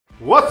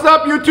What's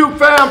up, YouTube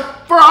fam?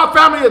 For Our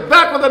Family is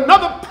back with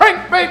another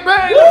prank, baby!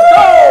 Let's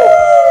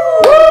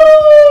go!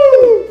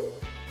 Woo!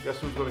 Guess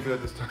who's gonna get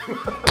it this time?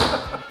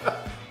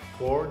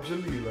 Poor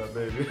Jalila,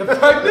 baby. The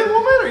pregnant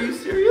woman? Are you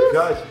serious?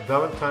 Guys,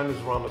 Valentine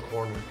is around the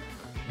corner.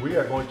 We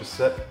are going to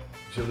set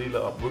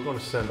Jalila up. We're going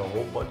to send a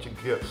whole bunch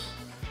of gifts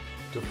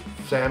to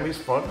Sammy's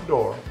front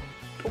door.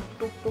 Dook,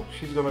 dook, dook.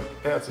 She's going to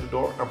answer the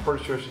door. I'm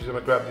pretty sure she's going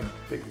to grab these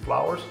big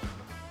flowers.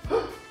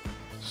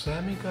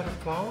 Sammy got her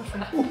flowers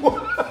from who?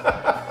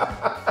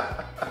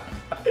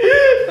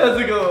 That's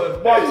a good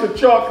one. Box of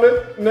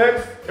chocolate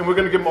next. And we're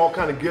going to give them all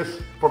kind of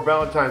gifts for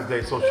Valentine's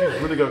Day. So she's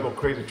really going to go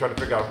crazy trying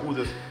to figure out who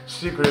this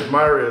secret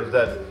admirer is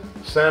that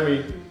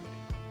Sammy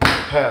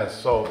has.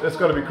 So it's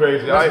going to be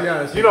crazy.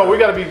 You know, we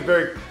got to be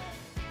very,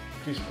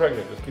 she's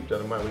pregnant. Just keep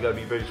that in mind. We got to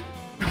be very,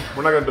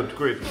 we're not going to do too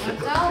crazy.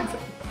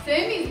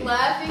 Sammy's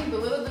laughing, but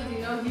little does he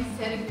know he's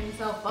setting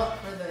himself up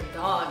for the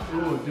dog.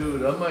 Ooh,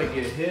 dude, I might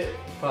get hit.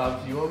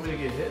 Pops, you want me to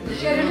get hit?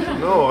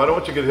 No, I don't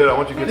want you to get hit. I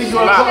want you to get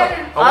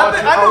slapped.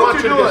 I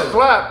want you to get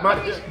slapped.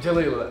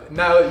 Jalila,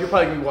 now you're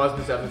probably going to be watching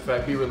this after the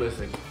fact. Be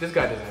realistic. This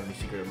guy doesn't have any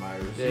secret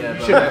admirers. Yeah,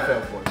 you shouldn't have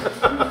fell for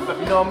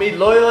it. You know me,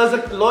 loyal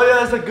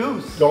as a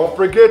goose. Don't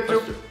forget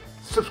to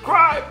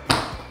subscribe,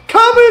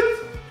 comment,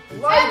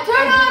 and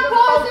turn on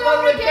post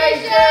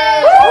notifications.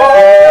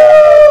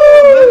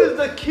 That is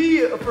the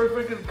key for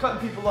freaking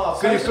cutting people off.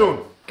 See you soon.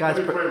 Guys,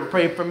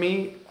 pray for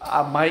me.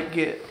 I might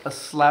get a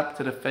slap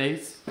to the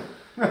face.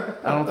 I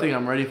don't think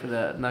I'm ready for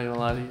that, not gonna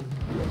lie to you.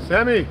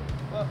 Sammy,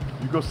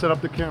 you go set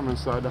up the camera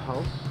inside the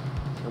house,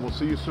 and we'll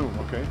see you soon,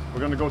 okay? We're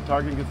gonna go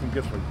Target and get some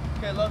gifts for you.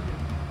 Okay, love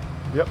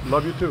you. Yep,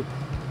 love you too.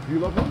 Do you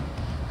love him?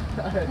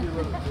 I do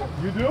love him.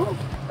 You do? Yeah,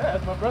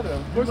 that's my brother.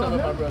 Of course I love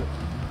my brother.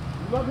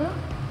 You love him?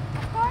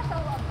 Of course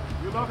I love him.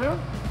 You love him?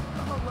 I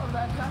love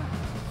that guy.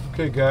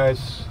 Okay,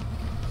 guys.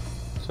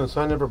 Since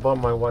I never bought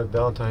my wife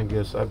Valentine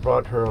gifts, I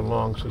brought her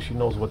along so she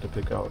knows what to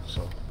pick out.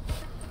 So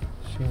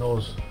she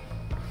knows.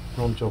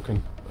 No, I'm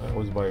joking. I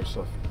always buy her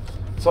stuff.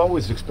 It's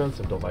always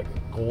expensive though, like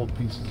gold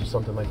pieces or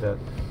something like that.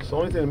 It's the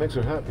only thing that makes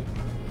her happy.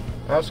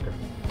 Ask her.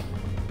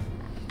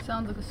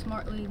 Sounds like a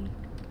smart lady.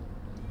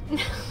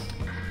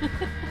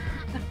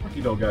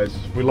 You know, guys,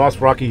 we lost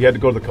Rocky. He had to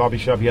go to the coffee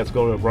shop. He had to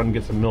go to run and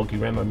get some milk. He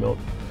ran out of milk.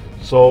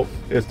 So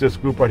it's this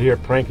group right here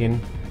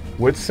pranking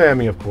with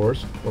Sammy, of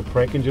course. We're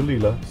pranking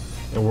Jalila,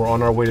 and we're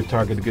on our way to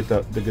Target to get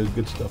the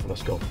good stuff.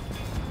 Let's go.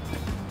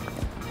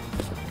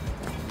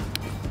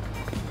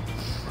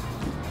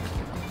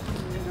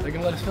 They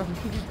can let us film.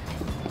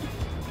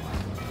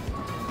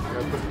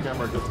 Put the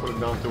camera, just put it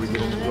down until we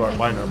get into our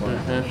line.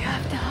 We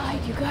have to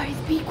hide, you guys.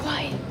 Be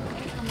quiet.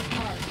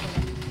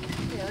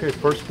 Okay,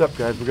 first step,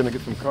 guys. We're gonna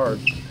get some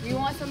cards We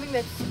want something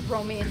that's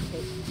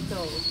romantic.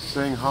 So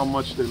saying how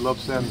much they love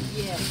Sammy.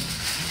 yeah.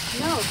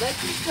 No,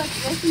 let's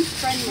be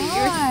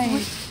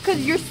friendly.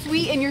 Because you're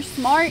sweet and you're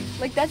smart.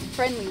 Like, that's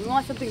friendly. We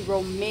want something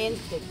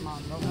romantic, Mom.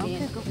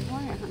 Romantic. Okay, go for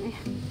it, honey.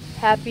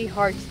 Happy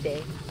Hearts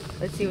Day.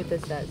 Let's see what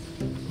this says.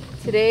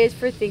 Today is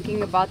for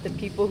thinking about the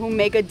people who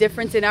make a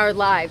difference in our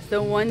lives.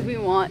 The ones we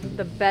want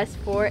the best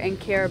for and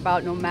care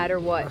about no matter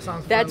what.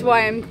 That's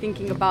why I'm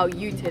thinking about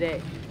you today.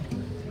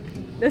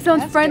 That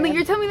sounds friendly. Good.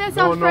 You're telling me that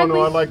sounds friendly?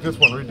 No, I like this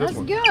one. Read this That's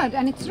one. good,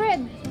 and it's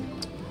red.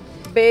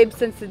 Babe,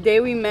 since the day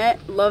we met,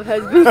 love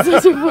has been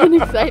such a fun,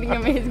 exciting,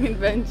 amazing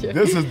adventure.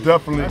 This is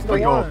definitely the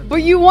goal.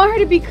 But you want her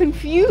to be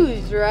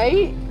confused,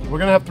 right? We're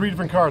gonna have 3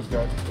 different cards,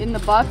 guys. In the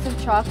box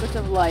of chocolates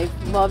of life,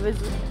 love is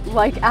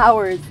like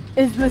ours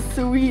is the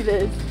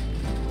sweetest.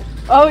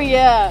 Oh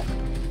yeah.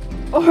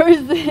 Or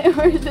is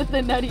it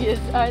the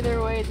nuttiest? Either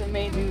way, it's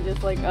amazing,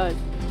 just like us.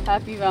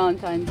 Happy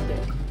Valentine's Day.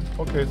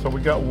 Okay, so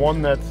we got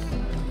one that's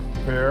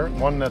fair,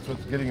 one that's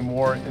what's getting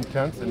more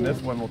intense, and this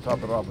one will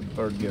top it off with the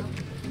third gift.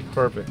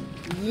 Perfect.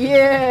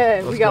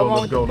 Yeah, we got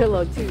one with the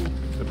pillow too.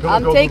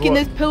 I'm taking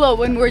this pillow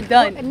when we're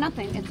done.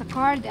 Nothing. It's a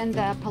card and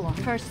a pillow.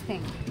 First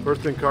thing.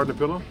 First thing, card and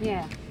pillow?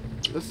 Yeah.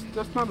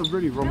 That's not a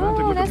really romantic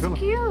No, looking that's pillow.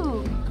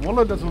 cute. Well,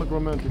 that doesn't look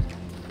romantic.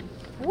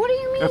 What do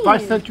you mean? If I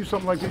sent you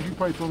something like this, you'd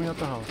probably throw me out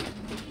the house.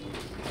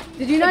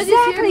 Did you not just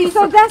hear Exactly. me?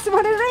 So that's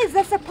what it is.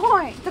 That's the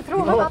point. To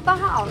throw them out the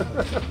house.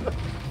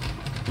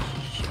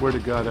 Swear to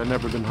God, I've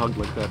never been hugged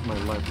like that in my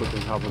life. Look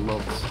at how the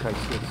love kite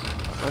sits.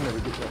 I never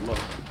get that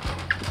love.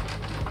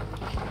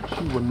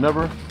 She would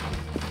never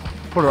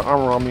put her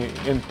arm around me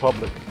in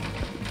public.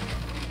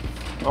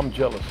 I'm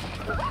jealous.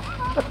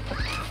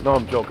 No,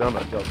 I'm joking. I'm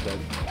not jealous, guys.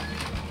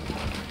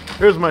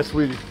 Here's my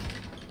sweetie.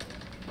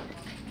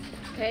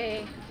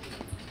 Hey.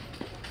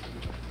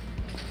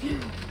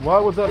 Why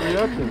was that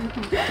reaction?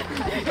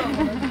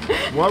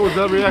 Why was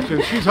that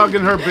reaction? She's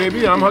hugging her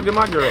baby, I'm hugging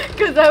my girl.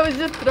 Because I was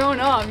just thrown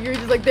off. You were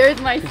just like, there's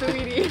my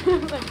sweetie.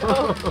 I'm like,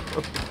 oh.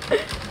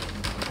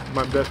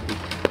 My bestie.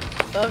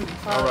 Love you,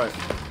 Pop. All right.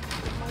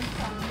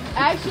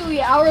 Actually,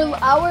 our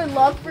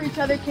love for each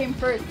other came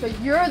first, so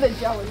you're the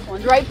jealous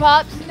one, right,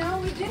 Pops? No,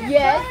 we did it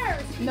Yes.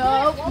 first.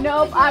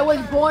 Nope. I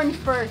was born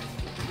first.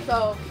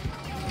 So.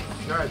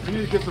 Guys, we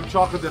need to get some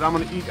chocolate that I'm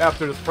gonna eat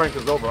after this prank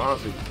is over,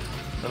 honestly.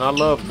 And I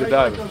love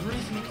Godiva.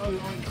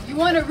 You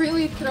want to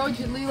really throw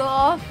Jalila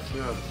off?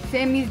 Yeah.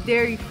 Sammy's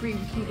dairy free.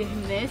 We can get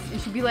him this,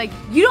 and she'd be like,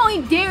 "You don't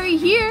eat dairy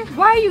here.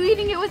 Why are you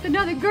eating it with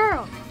another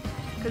girl?"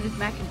 Because it's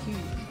mac and cheese.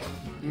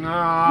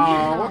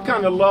 Nah, what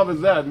kind of love is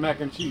that,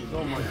 mac and cheese?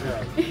 Oh my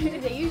God.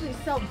 They usually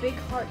sell big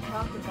heart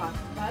chocolate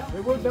boxes.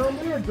 They were down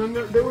there.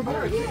 They were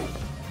there.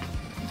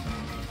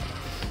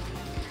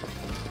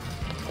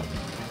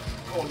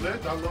 Oh,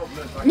 Liz, I love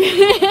Liz.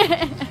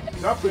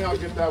 Definitely I'll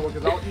get that one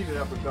because I'll eat it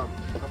after I'm done.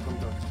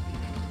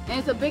 And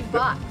it's a big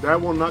box. That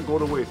will not go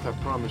to waste, I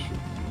promise you.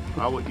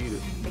 I will eat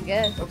it. I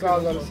guess. That's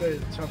all I was gonna say.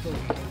 Chocolate.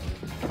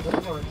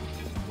 That's fine.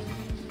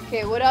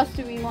 Okay, what else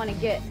do we want to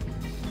get?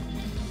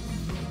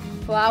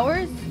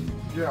 Flowers?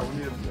 Yeah,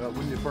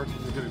 we need first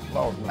to get his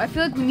flowers. I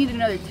feel like we need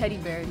another teddy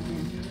bear in here.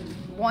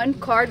 One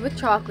card with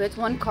chocolates,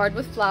 one card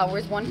with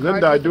flowers, one card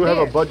Linda, I with do have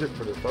a bear. budget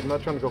for this. I'm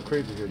not trying to go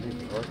crazy here.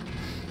 All right?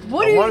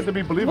 What I is- want it to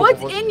be believable.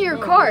 What's in your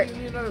cart? You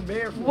need another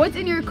bear. What's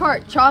in your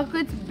cart?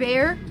 Chocolates,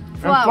 bear,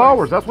 flowers. And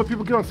flowers. That's what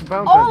people get on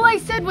Valentine's All I Day.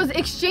 said was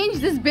exchange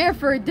this bear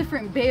for a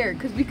different bear,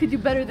 because we could do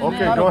better than Okay,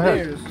 that. go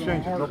ahead. bears.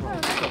 Change it. No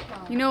problem.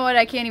 You know what?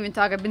 I can't even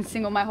talk. I've been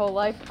single my whole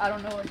life. I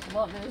don't know what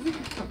love is.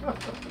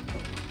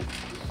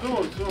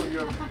 Soon,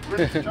 you're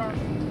Prince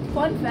Charming.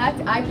 Fun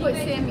fact, I put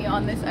Sammy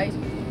on this ice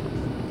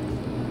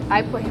cream.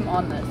 I put him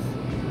on this.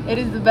 It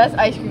is the best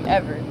ice cream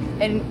ever.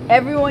 And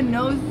everyone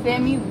knows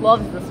Sammy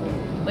loves this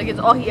one. Like, it's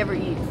all he ever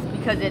eats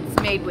because it's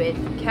made with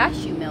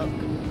cashew milk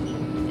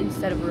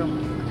instead of real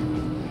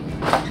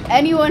milk.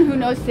 Anyone who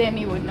knows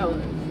Sammy would know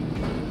this.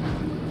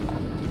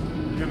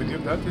 You're gonna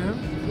give that to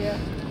him? Yeah.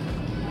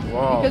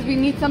 Wow. Because we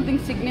need something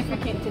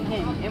significant to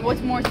him. And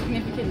what's more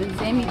significant than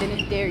Sammy than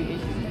his dairy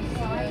issues?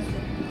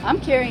 I'm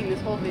carrying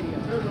this whole video.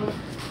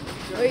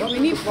 Wait, we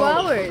need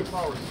flowers.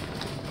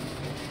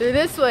 They're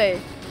this way.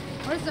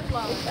 Where's the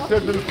flower?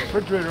 There's the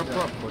refrigerator up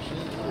front, push.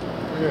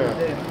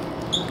 Yeah.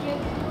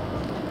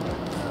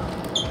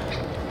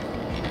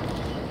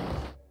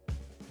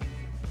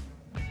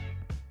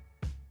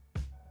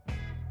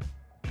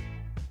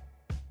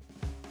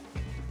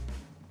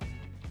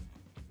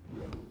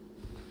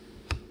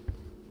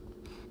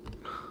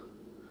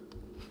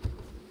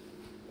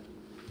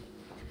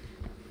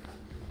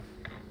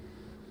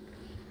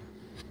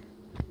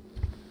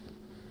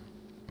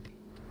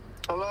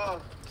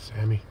 Hello?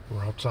 Sammy,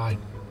 we're outside.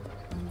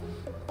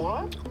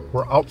 What?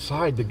 We're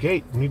outside the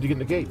gate. We need to get in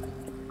the gate.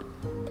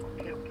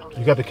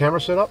 You got the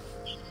camera set up?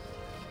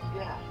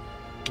 Yeah.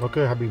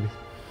 Okay, Habibi.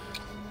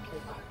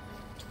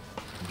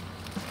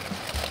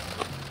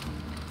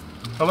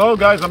 Hello,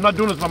 guys. I'm not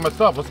doing this by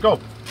myself. Let's go.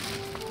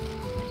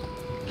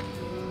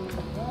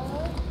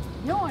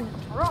 You're in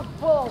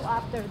trouble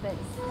after this.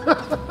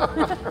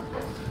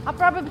 I'm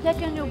probably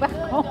taking you back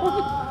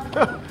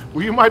home.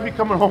 Well, you might be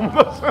coming home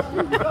with us.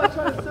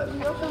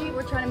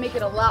 We're trying to make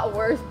it a lot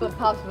worse, but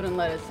Pops wouldn't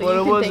let us. So What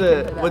you was can thank him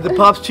it? for that. Would the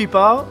pops cheap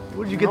out?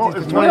 Where'd you get No,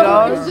 these it's for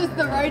not. $20? It's just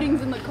the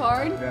writings in the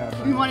card.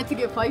 We wanted to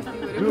get feisty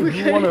with it. Dude,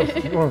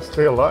 you want to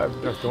stay alive,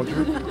 don't you?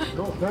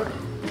 No,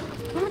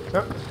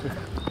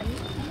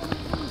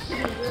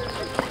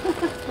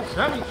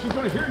 Sammy, she's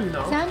going to hear you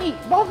now. Sammy,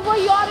 both of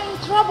you are in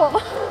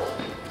trouble.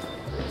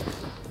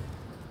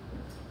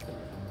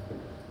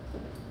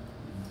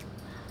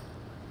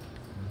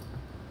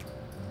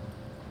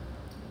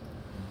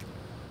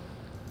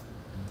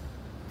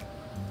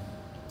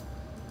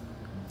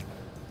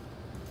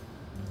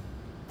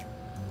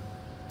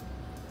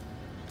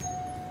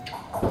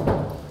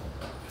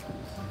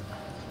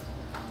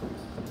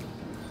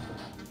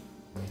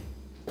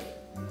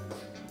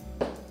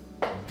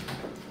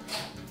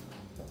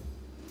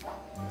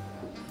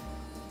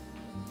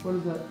 What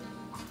is that?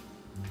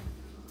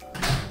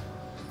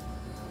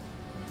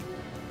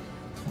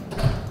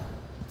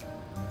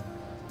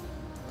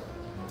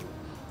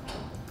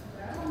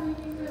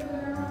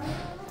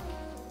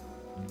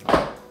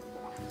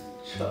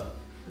 Chuck.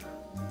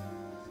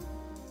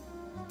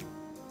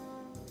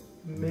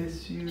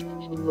 Miss you,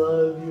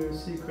 love your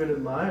secret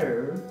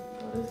admirer.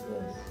 What is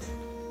this?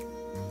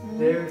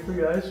 Dairy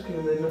free ice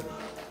cream. They know.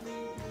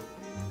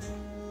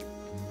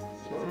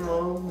 I don't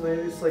know.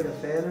 Maybe it's like a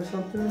fan or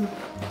something.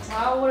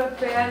 How would a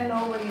fan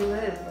know where you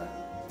live?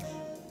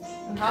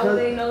 And how would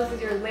they know this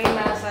is your lame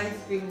ass ice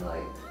cream?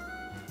 Like,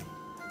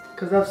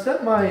 Cause I've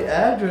sent my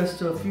address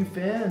to a few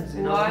fans,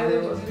 you know. Why They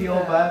would you have a do PO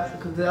that? box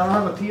because they don't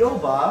have a PO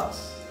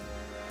box.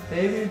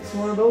 Maybe it's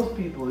one of those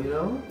people, you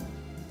know.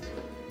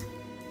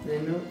 They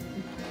knew.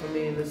 I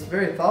mean, it's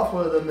very thoughtful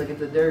of them to get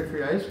the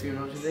dairy-free ice cream,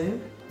 don't you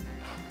think?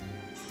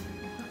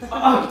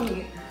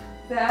 Sammy,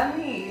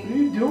 What are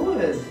you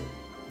doing?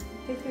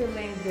 take your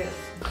lame gift.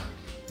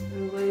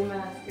 Your lame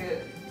ass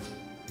gift.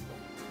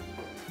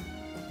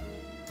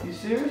 You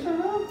serious or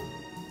not?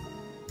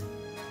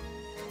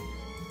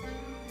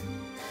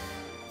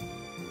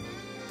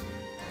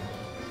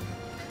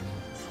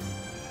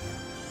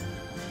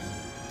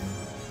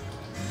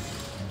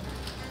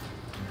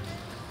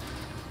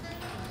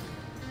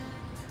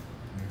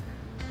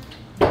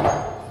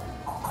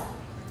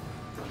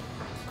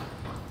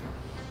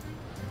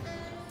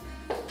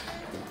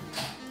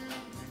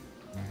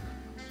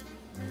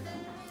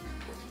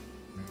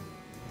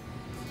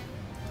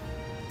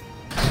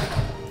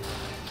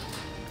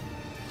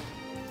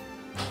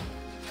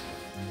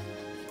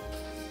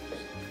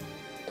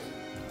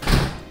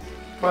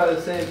 Probably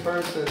the same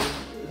person.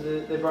 Is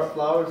it, they brought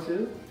flowers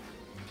too?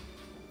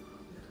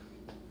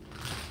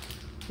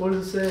 What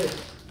does it say?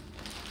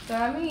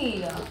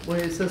 Sammy.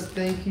 Wait, it says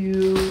thank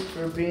you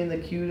for being the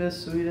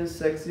cutest, sweetest,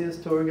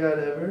 sexiest tour guide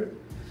ever.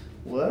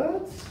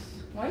 What?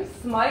 Why are you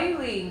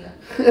smiling?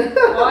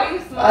 Why are you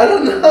smiling? I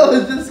don't know.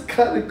 It's just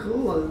kind of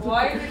cool.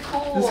 Why is it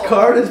cool? This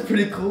card is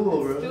pretty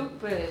cool, bro.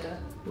 Stupid.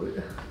 Wait.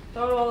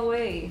 Throw it all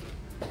away.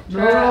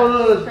 No,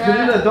 no, Trash.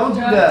 Janina, don't do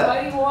Trash. that.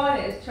 Why do you want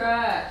it? It's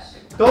trash.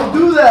 Don't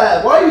do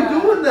that. Why are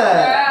you doing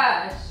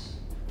that? Trash.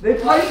 They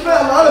probably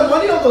spent a lot of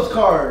money on those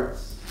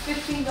cards.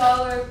 $15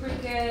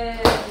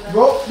 freaking.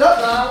 Bro, no,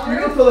 flowers,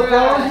 you can fill the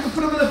flowers. trash. You can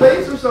put them in a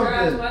vase or Trash.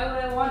 something. Why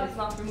would I want it? It's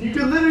not for me. You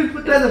can literally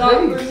put that in It's a not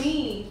vase. for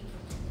me.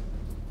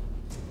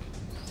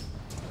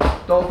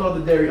 Don't throw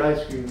the dairy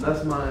ice cream.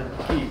 That's mine.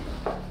 Keep.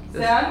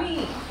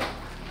 Sammy.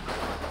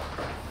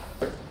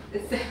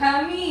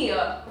 Sammy.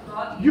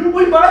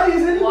 We buy these Why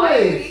do you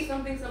anyways. eat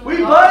something someone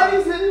We bought? buy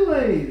these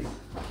anyways.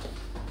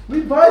 We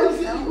buy these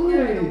I don't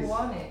care, I don't anyways.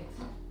 want it.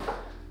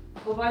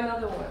 Go buy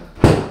another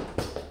one.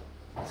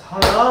 It's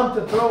haram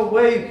to throw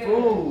away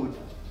food.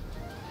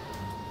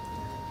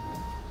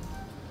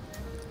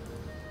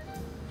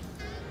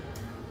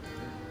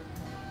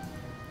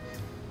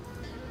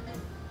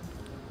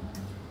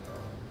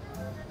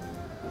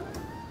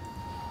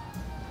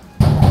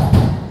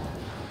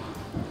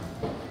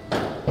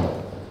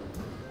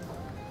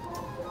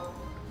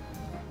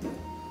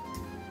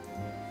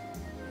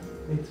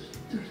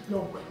 There's no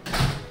way.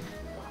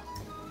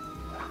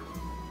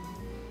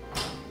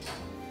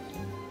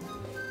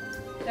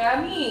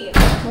 Sammy.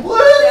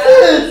 What is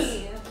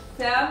this?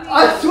 Sammy.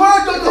 I swear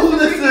I don't know who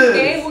this is.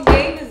 Game? What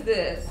game is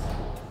this?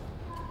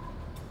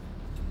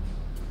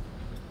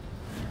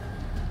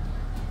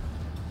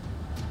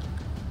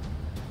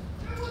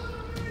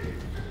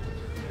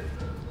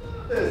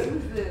 What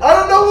is this? I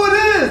don't know who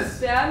it is.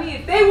 Sammy,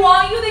 if they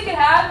want you, they can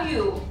have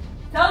you.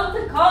 Tell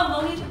them to come.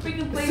 No need to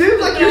freaking play.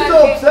 Seems like stupid you're ass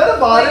so game. upset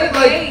about Play it, a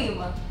like-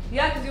 game.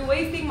 Yeah, because you're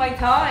wasting my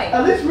time.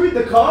 At least read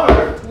the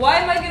card. Why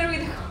am I gonna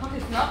read the card?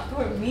 It's not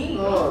for me.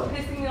 Oh. It's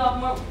pissing me off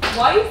more.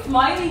 Why are you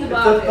smiling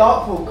about a it?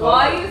 thoughtful card.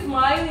 Why are you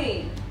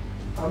smiling?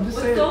 I'm just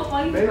What's saying. so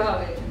funny maybe,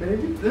 about it?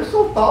 Maybe they're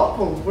so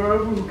thoughtful. Whoever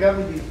who got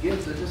me these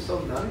gifts, they're just so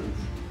nice.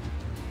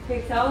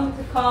 Okay, tell them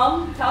to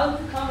come. Tell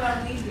them to come and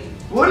I'm leaving.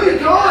 What are you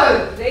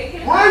doing? They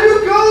can Where have are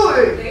you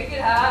going? They can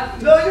have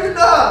you. No, you're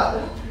not.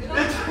 You don't-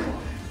 It's,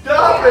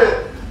 stop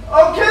it.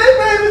 Okay,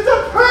 babe, it's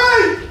a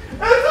prank.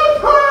 It's a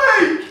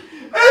prank.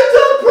 It's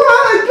a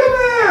prank. Come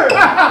here.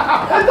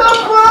 It's a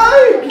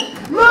prank.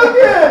 Look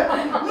it.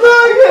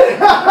 Look it.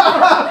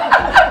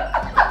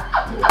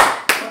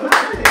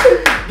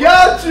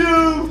 Got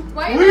you.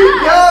 Why you We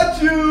mad?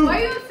 got you. Why are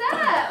you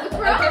upset?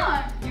 What's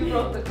wrong? You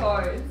broke the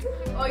cards.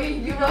 Oh,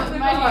 you broke broke the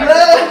my card.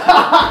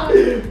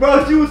 heart. Bro,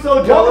 she was so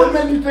What jealous.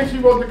 made you think she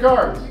wrote the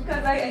cards?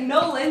 Because I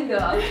know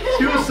Linda.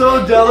 She was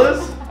so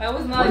jealous. I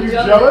was not Were you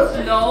jealous.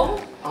 jealous? No.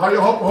 I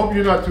hope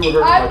you're not too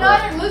hurt. I'm by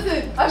that. not,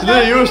 listen. I'm Janina,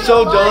 not you were even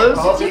so gonna lie. jealous.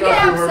 I hope You you're can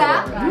not have too hurt.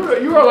 sap. by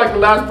that. You are like the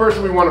last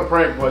person we want to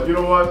prank, but you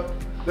know what?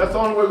 That's the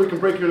only way we can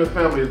break you in the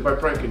family is by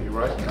pranking you,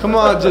 right? Come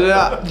on,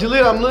 Janina.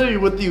 Juliet, I'm literally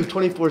with you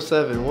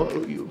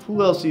 24/7.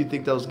 Who else do you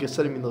think that was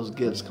sending me those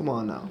gifts? Come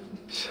on now.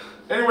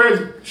 Anyways,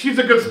 she's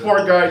a good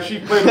sport, guys. She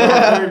played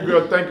very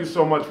good. Thank you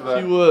so much for that.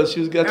 She was.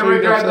 That's what Anyway,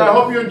 we guys, got. I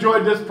hope you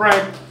enjoyed this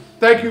prank.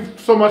 Thank you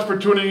so much for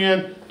tuning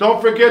in.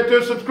 Don't forget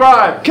to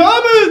subscribe.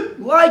 Comment,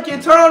 like,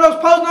 and turn on those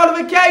post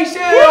notifications.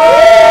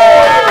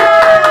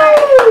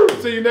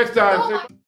 See you next time.